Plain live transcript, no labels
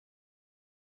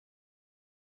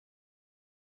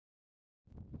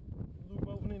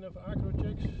zometeen even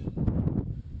acro-checks.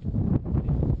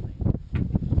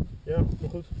 Ja, maar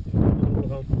goed. We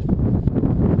gaan.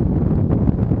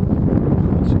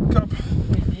 Dat is een kap.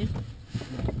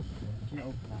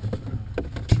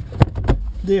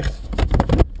 Dicht.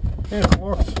 En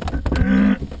gelokt.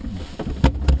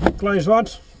 Klein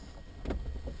zwart.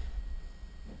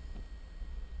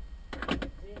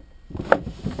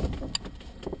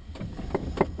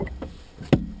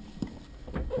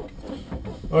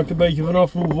 Hangt een beetje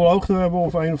vanaf hoeveel hoogte we hebben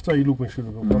of 1 of 2 loopings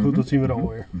zullen doen. Maar goed, dat zien we dan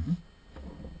weer.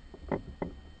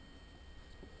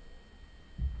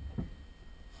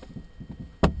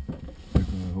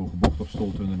 Een hoge bocht of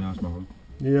stolten ernaast mag ook.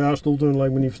 Ja, stolten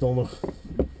lijkt me niet verstandig.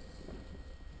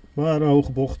 Maar een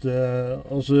hoge bocht,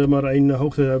 als we maar 1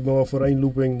 hoogte hebben maar voor 1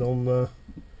 looping, dan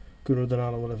kunnen we daarna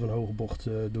nog wel even een hoge bocht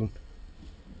doen.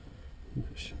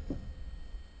 Dus.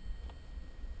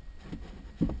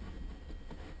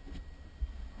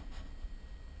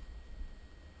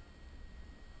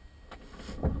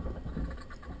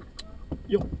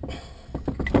 Jo.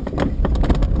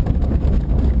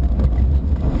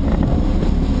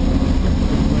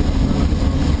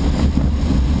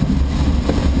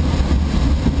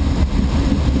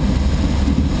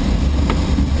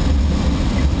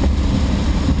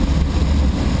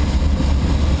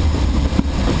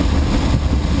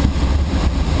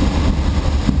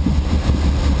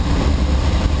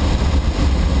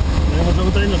 Nemen we zo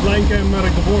meteen het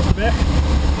lijnkenmerk de voorste weg.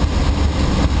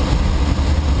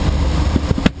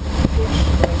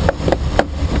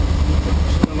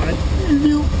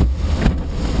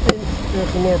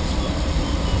 Gelokt.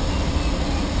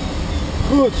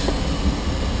 Goed,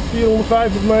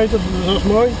 450 meter, dus dat is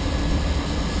mooi.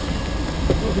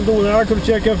 Dan doen we een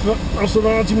acro-check even,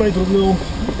 acceleratiemeter op 0,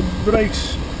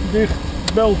 brakes dicht,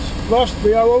 belt vast,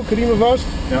 bij jou ook, riemen vast.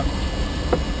 Ja.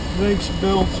 Brakes,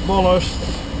 belt, ballast,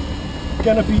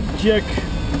 canopy check,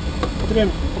 trim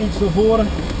iets naar voren.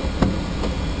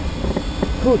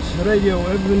 Goed, radio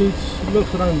hebben we niet,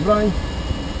 luchtruim vrij.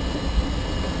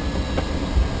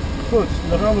 Goed,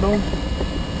 daar gaan we dan.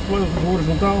 Vleugels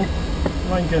horizontaal,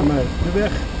 lijnkenmerk de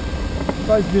weg,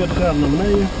 45 graden naar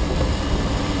beneden.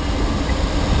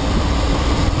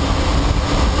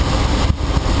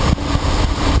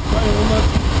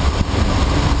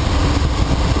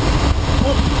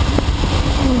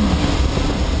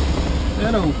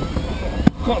 En open.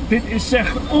 God, dit is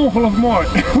zeg ongelooflijk mooi.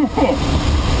 Goed,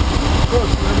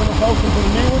 we hebben nog hoogte voor de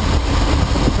nieuwe.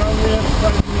 We gaan weer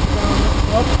 45 graden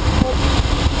op.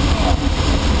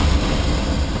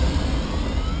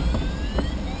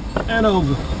 En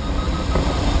over.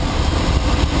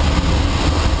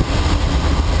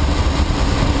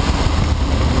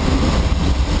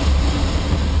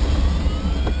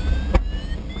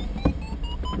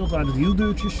 Nog uit de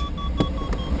wieldeurtjes.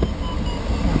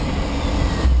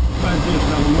 45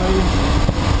 graden mee.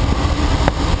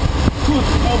 Goed,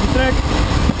 overtrek.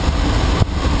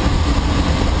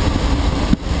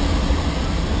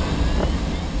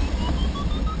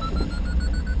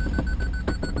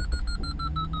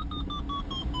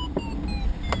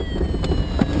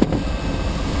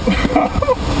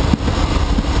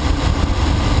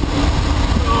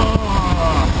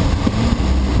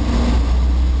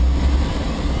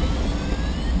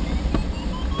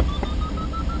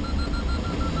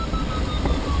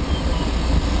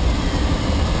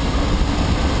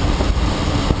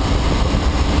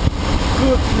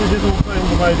 We zitten op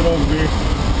 200 meter ongeveer.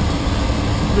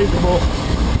 Linkerbocht.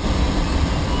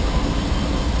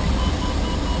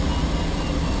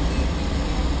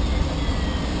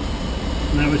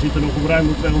 Nou, we zitten nog op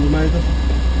ruim 200 meter.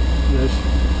 Dus.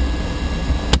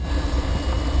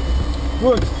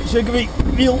 Goed, circuit,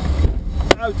 wiel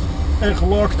uit en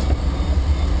gelokt.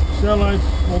 Snelheid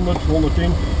 100, 110.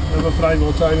 We hebben vrij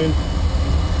wat zijn in.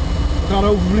 We gaan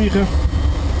overvliegen.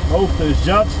 Hoogte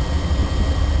zat.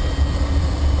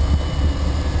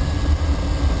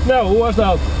 Nou, hoe was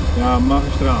dat? Ja,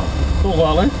 magistraal. Toch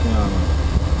wel, hè? Ja.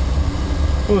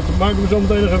 Goed, dan maken we zo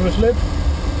meteen nog even een slip.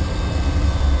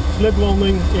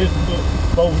 Sliplanding is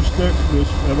het bovenste stuk, dus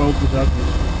we hebben ook gezet.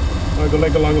 Dus maak een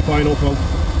lekker lange final van.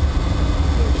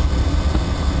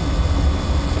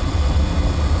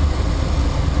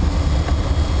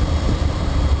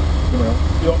 Jawel.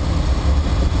 Ja.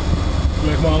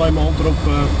 Leg maar alleen mijn hand erop.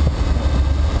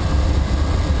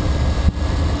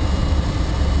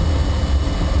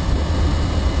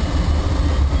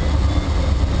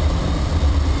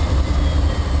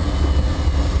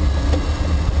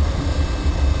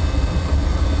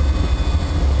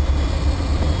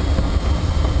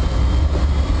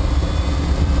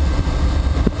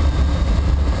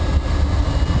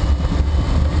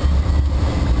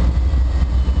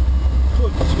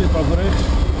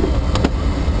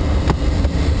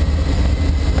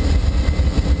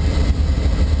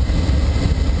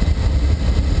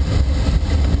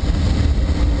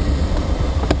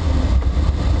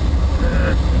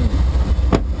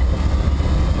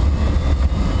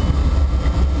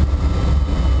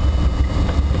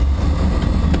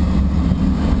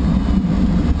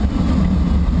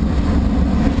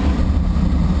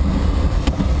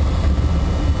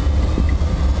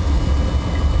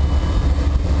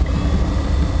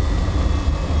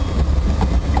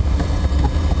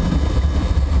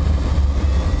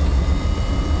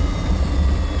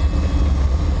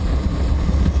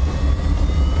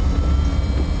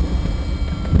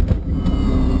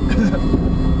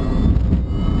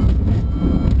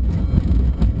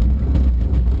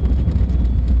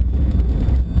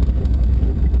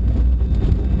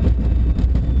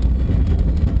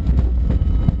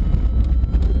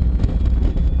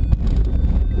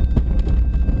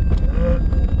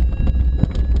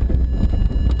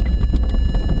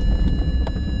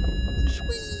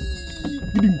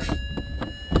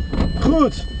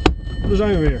 Goed, daar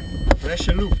zijn we weer.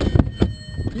 Frisse loop.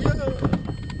 Ja.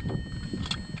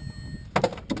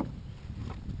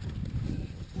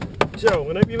 Zo,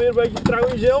 en heb je weer een beetje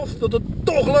vertrouwen in jezelf dat het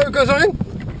toch leuk kan zijn?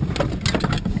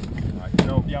 Ja, ik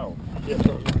ben op jou. Ja,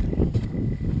 zo.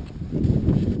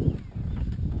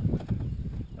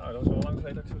 Nou, dat is wel lang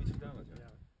geleden dat ik zoiets